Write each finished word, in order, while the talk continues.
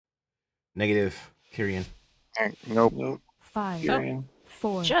Negative. Kyrian. Nope. Nope. 5, Kyrian.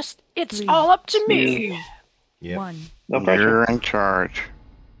 4, Just, it's 3, all up to me. Yep. 1. No pressure. You're in charge.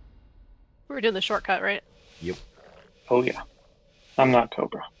 We were doing the shortcut, right? Yep. Oh yeah. I'm not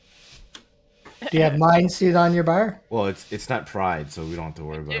Cobra. Do you have Mind Suit on your bar? Well, it's not Pride, so we don't have to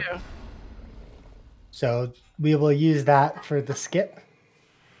worry about it. Yeah. So we will use that for the skip.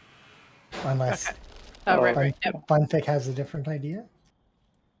 Unless Okay. Oh, right, right. Yep. Funfic has a different idea.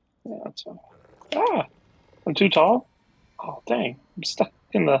 Yeah, that's fine. Ah, I'm too tall. Oh dang! I'm stuck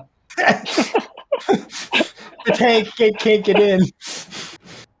in the. The tank can't get in.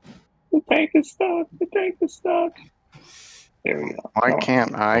 The tank is stuck. The tank is stuck. There we go. Why Oh,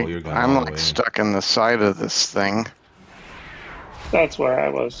 can't I? Oh, you're going I'm all the like way. stuck in the side of this thing. that's where I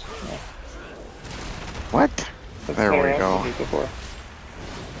was. Yeah, What? that's There where we I go. was before.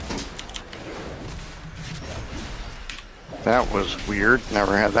 That was weird.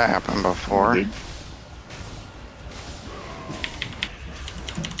 Never had that happen before.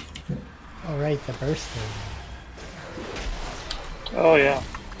 All right, the burster. Oh yeah.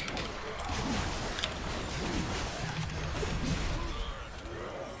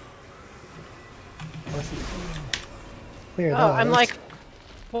 Clear Oh, I'm those. like,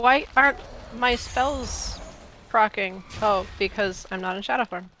 why aren't my spells proccing? Oh, because I'm not in shadow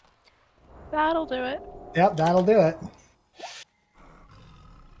form. That'll do it. Yep, that'll do it.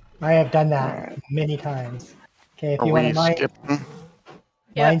 I have done that Alright. many times. Okay, if Are you want we to mind skipping?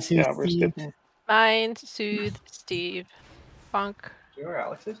 Yep. Suit Yeah, we're Steve, skipping. Mind, soothe, Steve, funk. Do you know where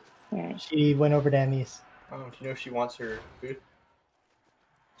Alex is? she went over to Emmy's. Do you know if she wants her food?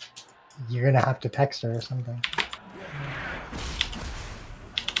 You're gonna have to text her or something.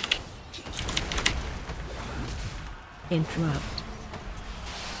 Interrupt.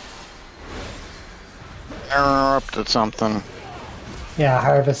 Interrupted something. Yeah,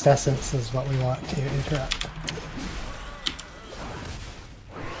 Harvest Essence is what we want to interrupt.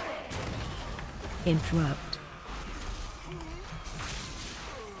 Interrupt.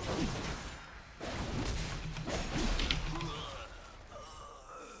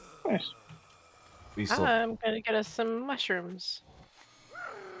 Nice. We still. I'm gonna get us some mushrooms.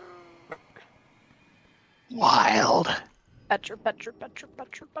 Wild. Petcher, petcher, petcher,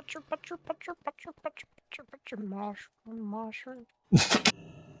 petcher, petcher, petcher, petcher, petcher, petcher, petcher, petcher, mushroom.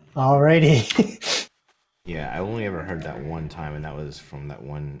 Alrighty. Yeah, I only ever heard that one time, and that was from that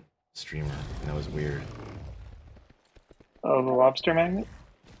one streamer, and that was weird. Oh, the lobster magnet.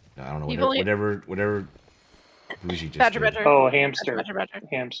 I don't know, You've only- whatever. Bougie just Badger, did. badger. Oh, hamster. Badger, badger.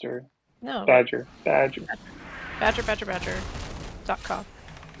 Hamster. No. Badger. Badger. Badger.com.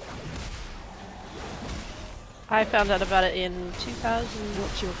 I found out about it in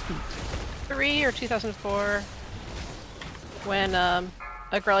 2003 or 2004 when a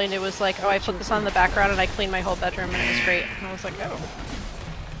girl I knew was like, oh, I put this on the background and I cleaned my whole bedroom and it was great. And I was like, oh.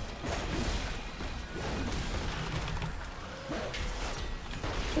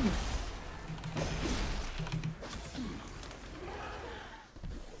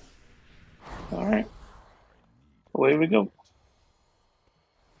 All right. Away we go.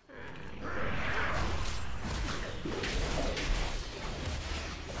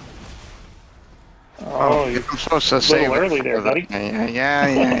 Oh, I'm you're supposed to a save little it early for there, the- buddy.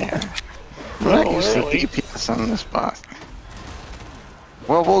 Yeah. I'm not Little used to early. DPS on this boss.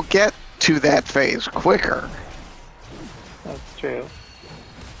 Well, we'll get to that phase quicker. That's true.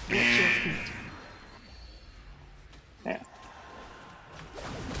 Yeah.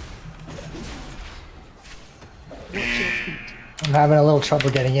 I'm having a little trouble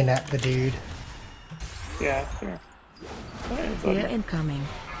getting in at the dude. Yeah, sure. Hey, Fear buddy. incoming.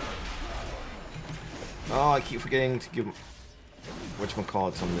 Oh, I keep forgetting to give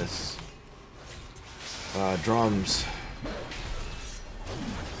whatchamacallits on this. Drums.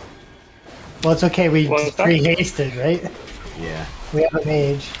 Well, it's okay. We Well, just that- pre-hasted, right? Yeah. We have a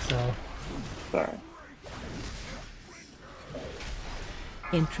mage, so Sorry.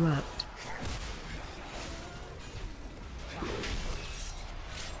 Interrupt.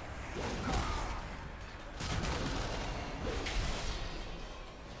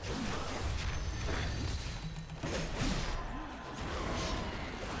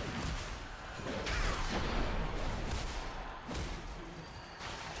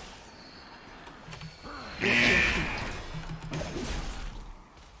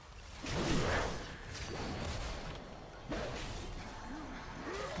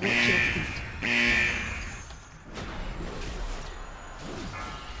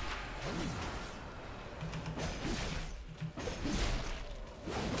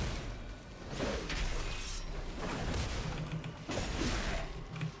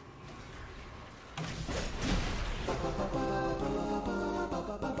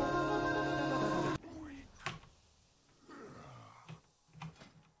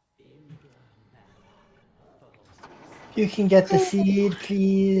 You can get the seed,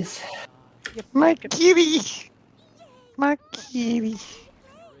 please. My kitty. My kitty.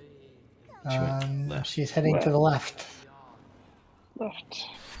 She went left. She's heading to the left. Left.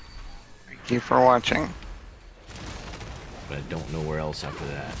 Thank you for watching. But I don't know where else after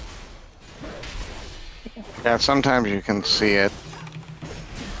that. Yeah, sometimes you can see it.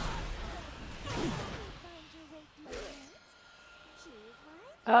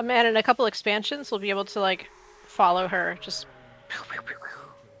 Man, in a couple expansions, we'll be able to like follow her. Just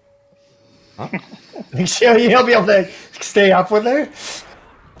Huh? You'll be able to stay up with her.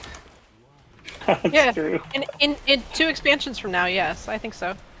 That's yeah. true. In 2 expansions from now, yes, I think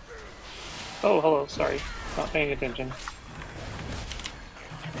so. Oh, hello. Sorry. Not paying attention.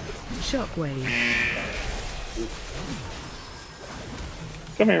 Shockwave.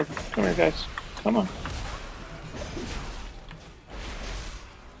 Come here. Come here, guys. Come on.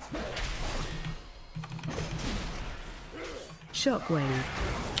 Shockwave.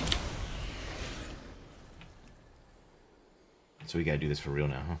 So we gotta do this for real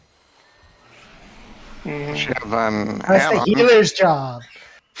now, huh? Shevin, That's the healer's job.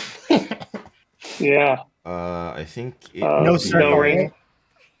 Yeah. I think it No circle, ring.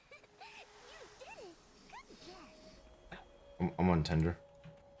 right? I'm on tender.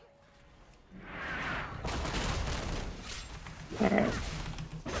 Alright.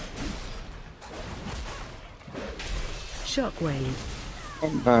 Shockwave.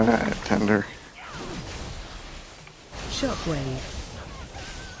 Tender. Shockwave.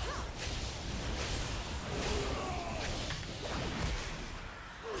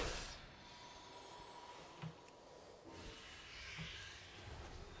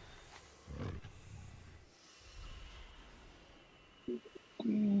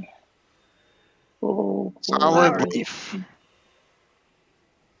 Oh, Solid Flowers. leaf.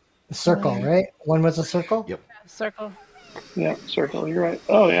 The circle, right? One was a circle? Yep. Circle. yeah, circle. You're right.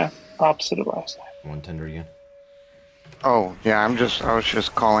 Oh, yeah. Opposite of last time. I'm on tender again. Oh, yeah, I was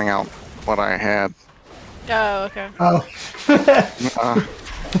just calling out what I had. Oh, okay. Oh. Uh,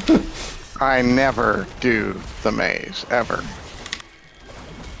 I never do the maze, ever.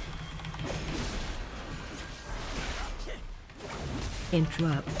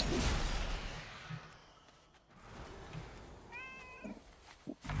 Interrupt.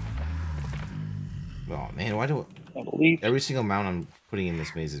 Oh man, why do I believe. every single mount I'm putting in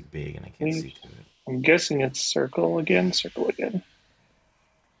this maze is big and I can't see to it? I'm guessing it's circle again. Circle again.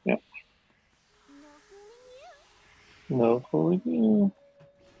 Yep. No fooling you.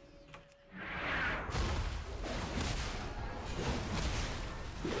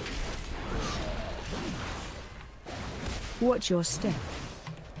 Watch your step.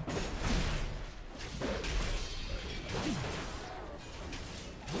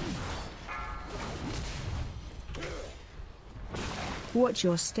 Watch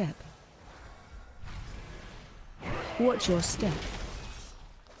your step. Watch your step.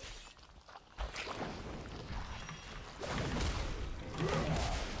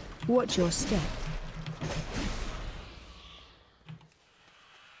 Watch your step.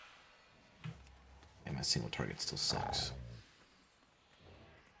 And my single target still sucks.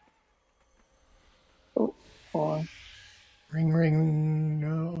 Oh, on. Ring, ring,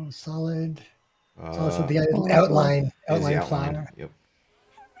 no, solid. So also the Is outline the flower. outline. Yep.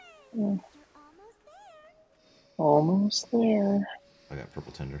 Almost there. I got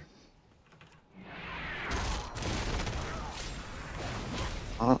purple tender.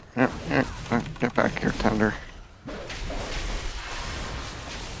 Oh, get back here, Tender.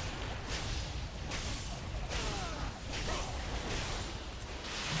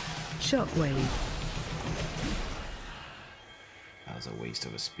 Shockwave. That was a waste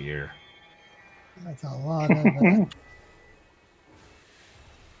of a spear. That's a lot of it.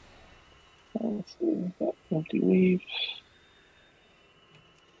 Let's see. Got empty leaf.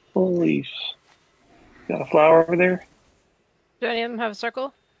 Full leaf. Got a flower over there? Do any of them have a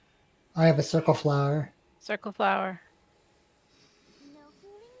circle? I have a circle flower. Circle flower.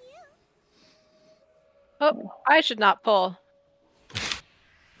 Oh, I should not pull.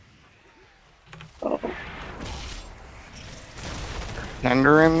 Oh,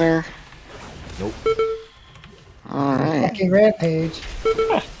 Tender in there? Nope. Alright. Fucking rampage.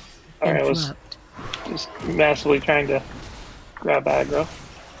 alright, I was Interrupt. just massively trying to grab aggro.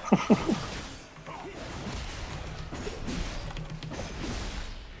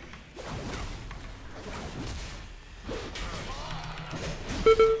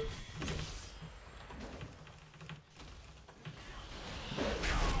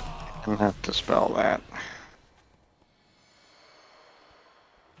 I'm gonna have to spell that.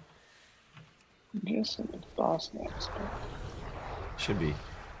 I'm guessing it's bottom. boss next. Should be.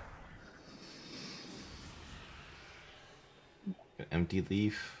 An empty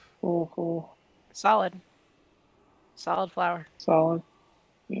leaf. Cool. Solid. Solid flower. Solid.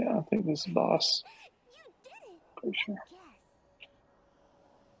 Yeah, I think this is boss. Pretty sure.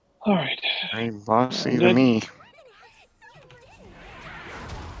 Alright. Ain't bossy to Good. me.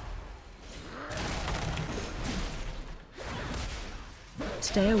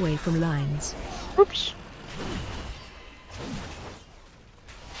 Stay away from lines. Oops.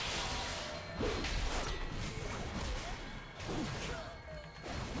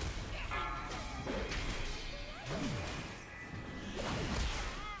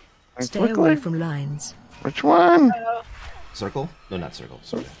 Stay away from lines. Which one? Circle? No, not circle.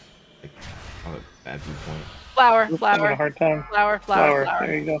 Sorry. Like, on a bad viewpoint. Flower, Having a flower, hard time. flower.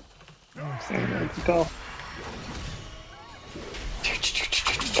 There you go. There you go.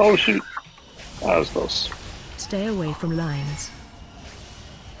 Oh shoot. That was close. Stay away from lines.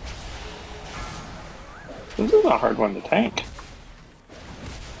 This is a hard one to tank.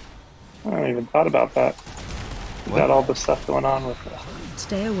 I haven't even thought about that. We got all this stuff going on with it.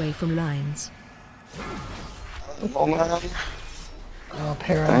 Stay away from lines. Oh,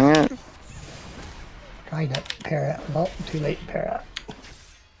 para. Dang it. Trying to para. Well, too late, para.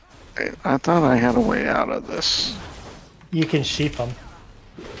 I thought I had a way out of this. You can sheep them.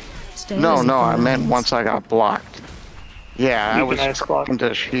 Stay No, away no, from I meant lines. once I got blocked. Yeah, I You was can ice block. trying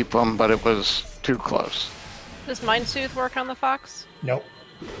to sheep them, but it was too close. Does Mind Soothe work on the fox? Nope.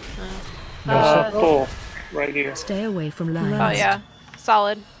 Full. Right here. Stay away from lines. Oh yeah.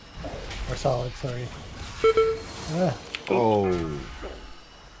 Solid. Or solid, sorry. Ah, Oh.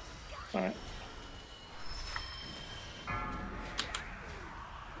 Alright.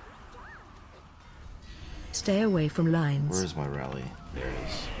 Stay away from lines. Where's my rally? There it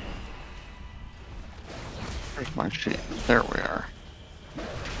is. Where's my sheep? There we are.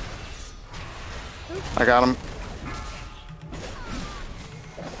 I got him.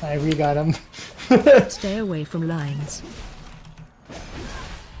 I re-got him. Stay away from lines.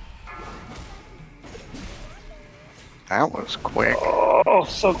 That was quick. Oh,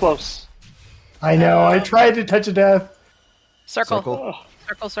 so close. I know, I tried to touch a death. Circle. Circle.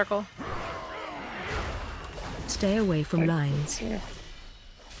 Circle, circle. Stay away from lines. Yeah.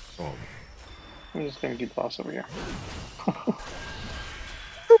 Oh. I'm just gonna keep boss over here.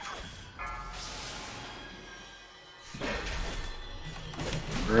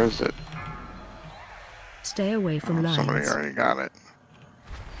 Where is it? Stay away from lines. Somebody already got it.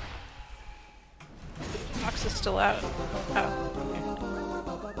 Fox is still out. Oh.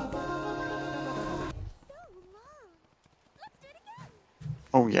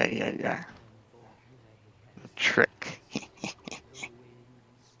 Oh, yeah. The trick.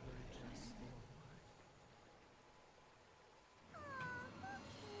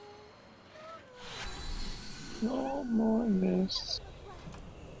 No more miss.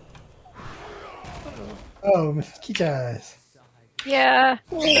 Oh, mosquitoes. Yeah.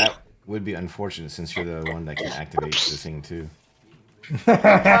 That would be unfortunate since you're the one that can activate the thing too.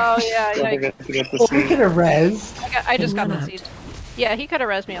 Oh yeah. Don't I, forget to get the Well, we seed. could have rezzed. I just got Run the out. seed. Yeah, he could have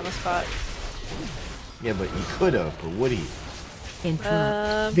rezzed me on the spot. Yeah, but he could have, or would he?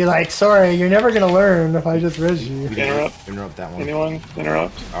 Interrupt. Be like, sorry, you're never gonna learn if I just res you. We didn't Interrupt. interrupt that one. Anyone?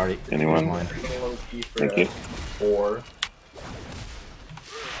 Interrupt? Already. Anyone? Mine. Low key for Thank you. 4.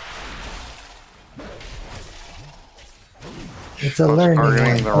 It's a learning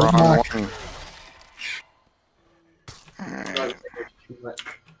Targeting the one. wrong Knock. one.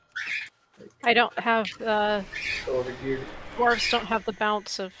 I don't have Over here. dwarves don't have the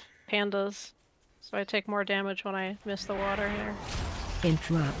bounce of pandas, so I take more damage when I miss the water here.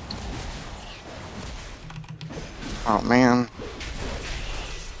 Interrupt. Oh, man.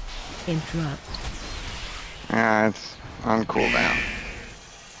 Interrupt. Yeah, it's on cooldown.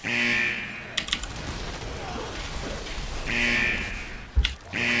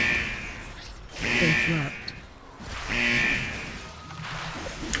 Interrupt.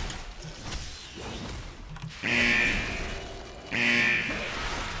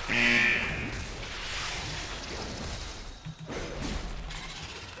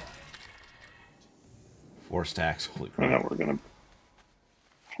 Four stacks. Holy I crap. know we're gonna.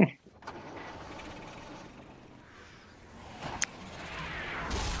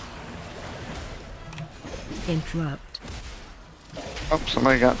 Interrupt. Oh,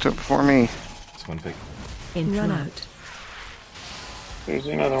 somebody got to it before me. It's one pick. Interrupt. There's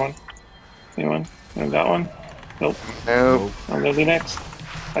another one. Anyone? Anyone got one? Nope. Nope. I'm gonna be next.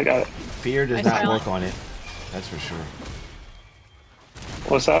 I got it. Fear does I not silent. work on it. That's for sure.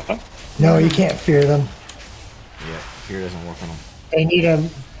 What's that? No, you can't fear them. Yeah, fear doesn't work on them. They need an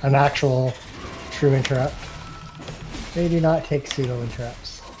actual true interrupt. They do not take pseudo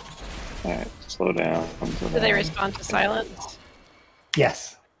interrupts. Alright, slow down. Do they respond to silence?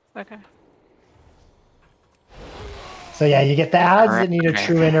 Yes. Okay. So yeah, you get the ads that need a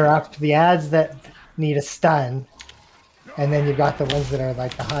true interrupt, the ads that need a stun, and then you've got the ones that are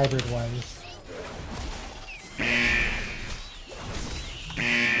like the hybrid ones.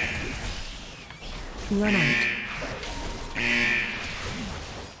 Run out.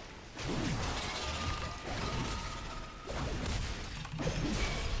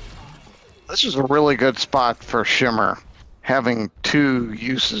 This is a really good spot for Shimmer. Having two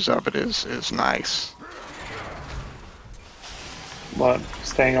uses of it is nice. What?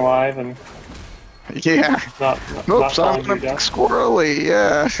 Staying alive and Yeah. not Oops, falling I'm you a big down? squirrely,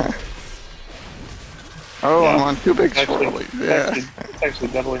 yeah. Oh, Yeah. I'm on two big Actually, squirrelies, yeah. it's actually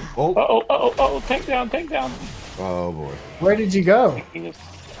doubling. Oh. Oh, tank down, tank down. Oh boy. Where did you go? He just,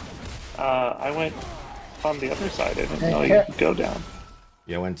 I went on the other side. I didn't Hey, know you here. could go down.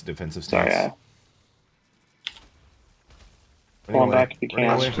 Yeah, I went to defensive Sorry, stance. Pull him Running away, back if you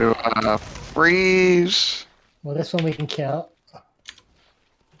running can. away. Let's do freeze. Well, this one we can kill.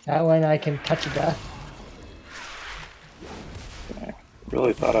 That one I can touch a death.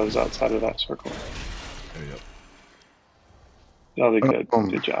 Really thought I was outside of that circle. There you go. That'll be good. Boom.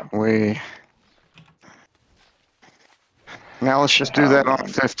 Good job. Now let's just do that on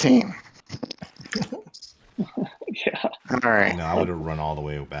 15. Yeah. All right. No, I would have run all the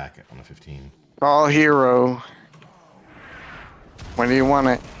way back on the 15. Call hero. When do you want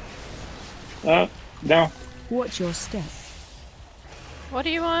it? No. Watch your step. What do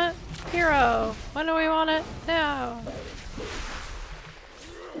you want? Hero. When do we want it? Now.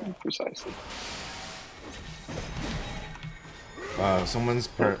 Precisely. Someone's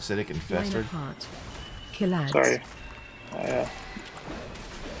parasitic Line infested. apart. Kill ads. Sorry.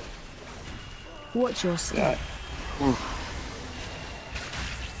 Watch your step. Yeah.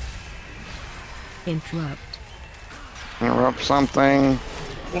 Interrupt. Interrupt something.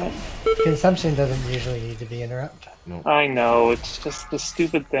 Consumption doesn't usually need to be interrupt. I know. It's just the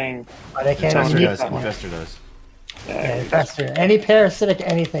stupid thing. But I can't Infestor mute does. that one. Infestor does. Yeah, infestor. Any parasitic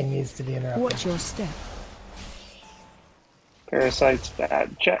anything needs to be interrupted. Watch your step. Parasites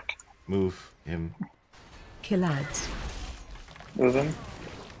bad. Check. Move him. Kill ads. Move him.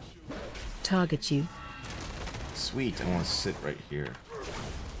 Target you. Sweet. I want to sit right here.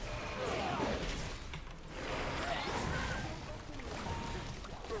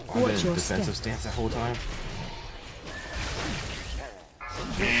 I'm in Watch your defensive step. stance that whole time.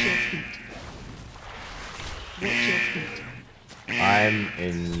 Watch your feet. Watch your feet. I'm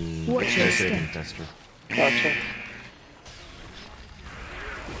in Watch your parasitic step. infestor. Gotcha.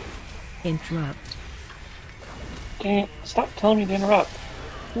 Interrupt. Dang it. Stop telling me to interrupt.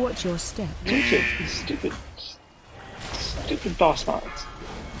 Watch your step. Stupid. Stupid boss mods.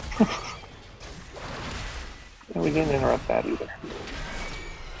 And we didn't interrupt that either.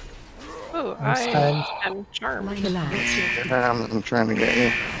 Ooh, I'm I stunned. am charmed. Kill ads. I'm trying to get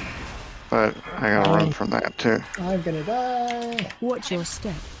you. But I gotta run from that too. I'm gonna die. Watch your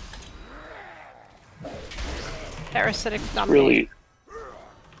step. Parasitic zombie. Really.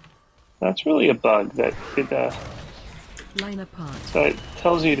 That's really a bug that Line apart. that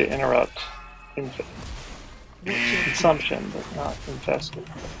tells you to interrupt consumption, but not infested.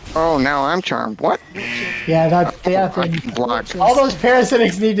 Oh, now I'm charmed. What? Yeah, that they have I to. can block. All those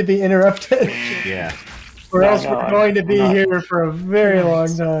parasitics need to be interrupted, Yeah. or No, else no, we're going to be I'm not. here for a very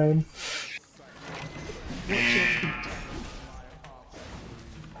long time. Watch your feet.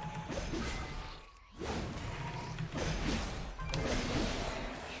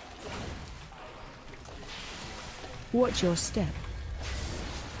 Watch your step.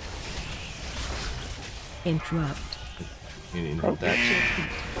 Interrupt. You need to interrupt that.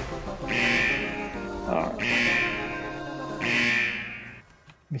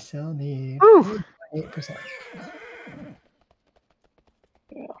 We still need 8%.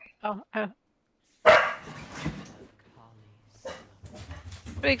 Oh,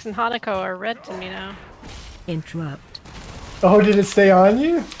 Biggs and Hanako are red to me now. Interrupt. Oh, did it stay on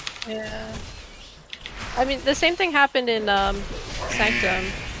you? Yeah. I mean, the same thing happened in Sanctum.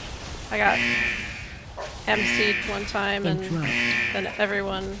 I got MC'd one time, and Interrupt. then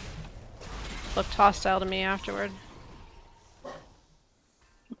everyone looked hostile to me afterward.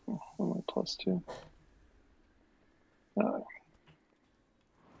 Only +2.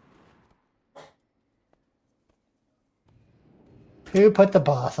 Who put the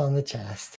boss on the chest?